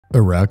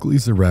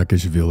Iraklis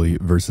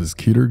Irakashvili versus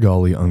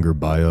Ketergali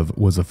Ungarbayev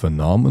was a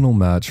phenomenal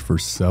match for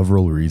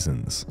several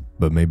reasons,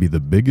 but maybe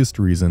the biggest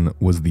reason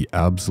was the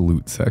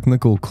absolute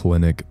technical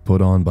clinic put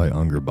on by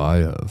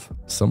Ungarbayev.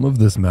 Some of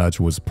this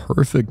match was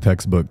perfect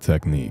textbook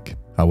technique.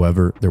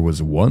 However, there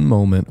was one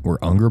moment where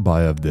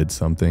Ungarbayev did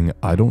something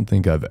I don't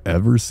think I've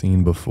ever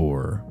seen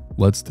before.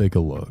 Let's take a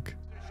look.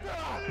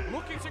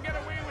 Looking to get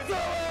away with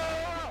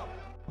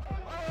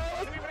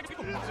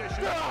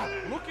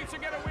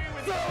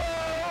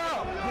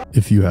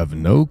If you have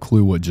no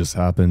clue what just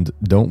happened,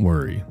 don't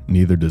worry,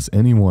 neither does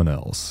anyone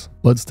else.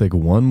 Let's take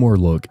one more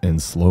look in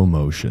slow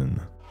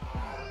motion.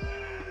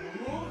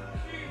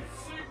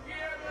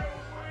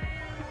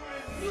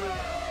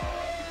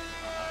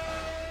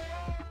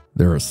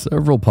 There are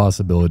several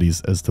possibilities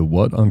as to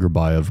what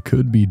Ungarbayev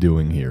could be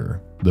doing here.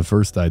 The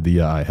first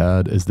idea I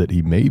had is that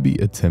he may be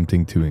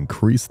attempting to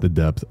increase the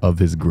depth of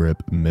his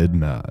grip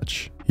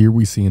mid-match. Here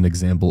we see an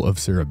example of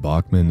Sarah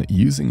Bachman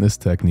using this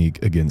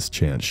technique against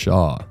Chance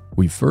Shaw.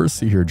 We first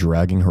see her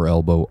dragging her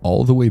elbow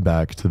all the way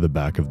back to the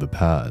back of the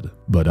pad,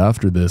 but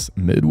after this,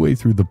 midway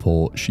through the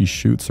pull, she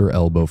shoots her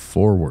elbow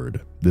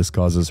forward. This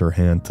causes her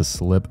hand to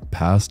slip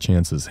past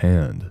Chance's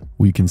hand.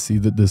 We can see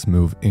that this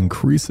move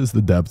increases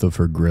the depth of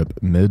her grip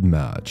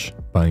mid-match.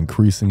 By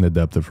increasing the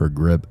depth of her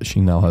grip, she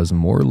now has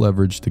more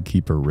leverage to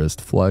keep her wrist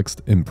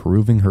flexed,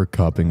 improving her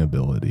cupping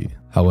ability.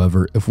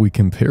 However, if we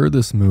compare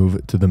this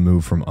move to the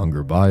move from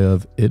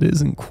Ungarbayev, it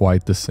isn't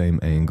quite the same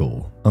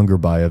angle.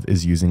 Ungarbayev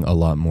is using a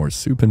lot more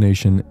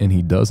supination and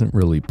he doesn't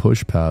really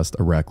push past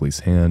Irakli's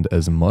hand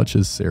as much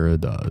as Sarah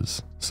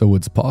does. So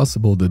it's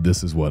possible that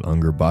this is what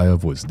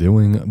Ungarbayev was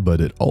doing,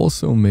 but it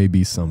also may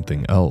be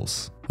something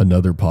else.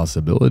 Another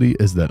possibility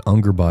is that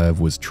Ungarbayev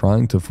was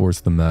trying to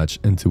force the match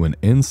into an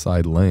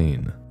inside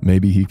lane.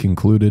 Maybe he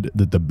concluded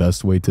that the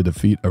best way to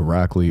defeat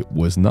Irakli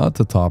was not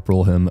to top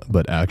roll him,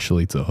 but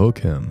actually to hook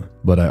him.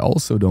 But I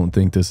also don't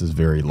think this is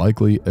very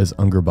likely, as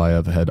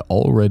Ungarbayev had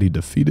already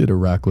defeated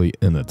Irakli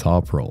in a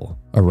top roll.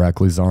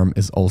 Irakli's arm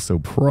is also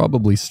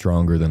probably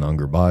stronger than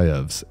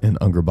Ungarbayev's, and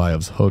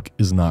Ungarbayev's hook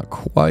is not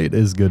quite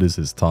as good as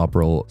his top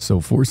roll, so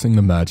forcing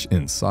the match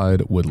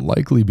inside would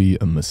likely be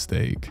a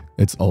mistake.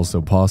 It's also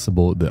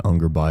possible that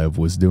Ungarbayev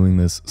was doing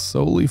this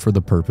solely for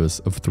the purpose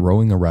of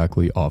throwing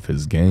Irakli off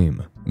his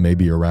game.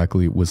 Maybe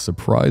Irakli was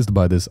surprised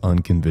by this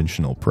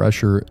unconventional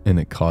pressure and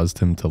it caused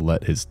him to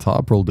let his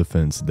top roll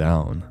defense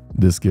down.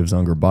 This gives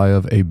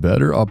Ungarbayev a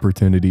better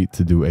opportunity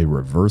to do a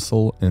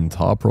reversal and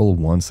top roll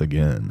once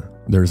again.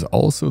 There's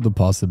also the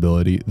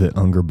possibility that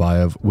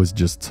Ungarbayev was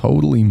just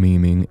totally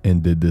memeing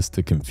and did this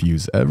to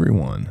confuse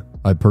everyone.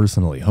 I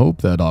personally hope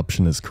that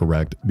option is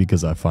correct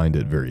because I find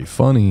it very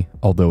funny,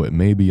 although it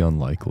may be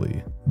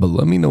unlikely. But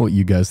let me know what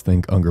you guys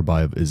think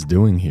Ungarbayev is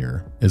doing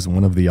here. Is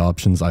one of the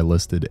options I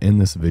listed in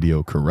this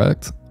video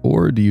correct,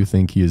 or do you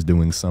think he is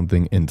doing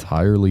something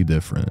entirely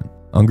different?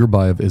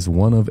 Ungarbayev is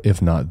one of,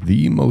 if not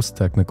the most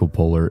technical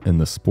puller in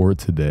the sport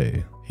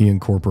today. He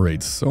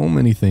incorporates so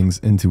many things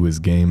into his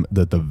game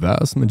that the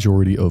vast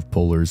majority of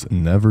pullers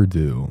never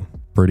do.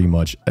 Pretty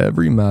much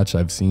every match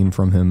I've seen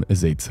from him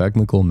is a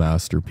technical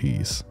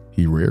masterpiece.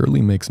 He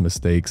rarely makes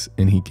mistakes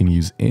and he can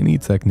use any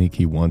technique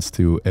he wants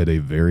to at a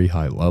very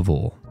high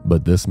level.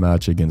 But this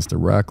match against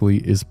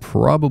Irakli is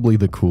probably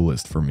the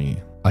coolest for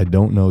me. I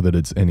don't know that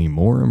it's any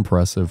more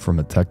impressive from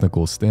a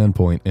technical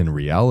standpoint in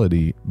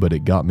reality, but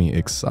it got me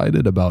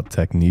excited about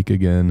technique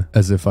again,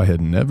 as if I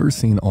had never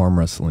seen arm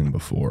wrestling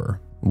before.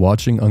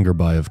 Watching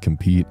Ungarbayev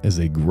compete is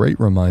a great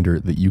reminder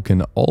that you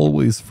can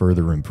always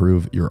further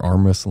improve your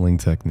arm wrestling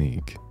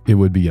technique. It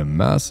would be a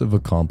massive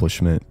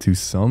accomplishment to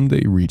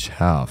someday reach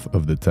half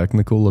of the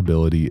technical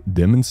ability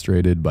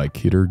demonstrated by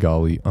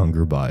Ketergali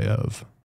Ungarbayev.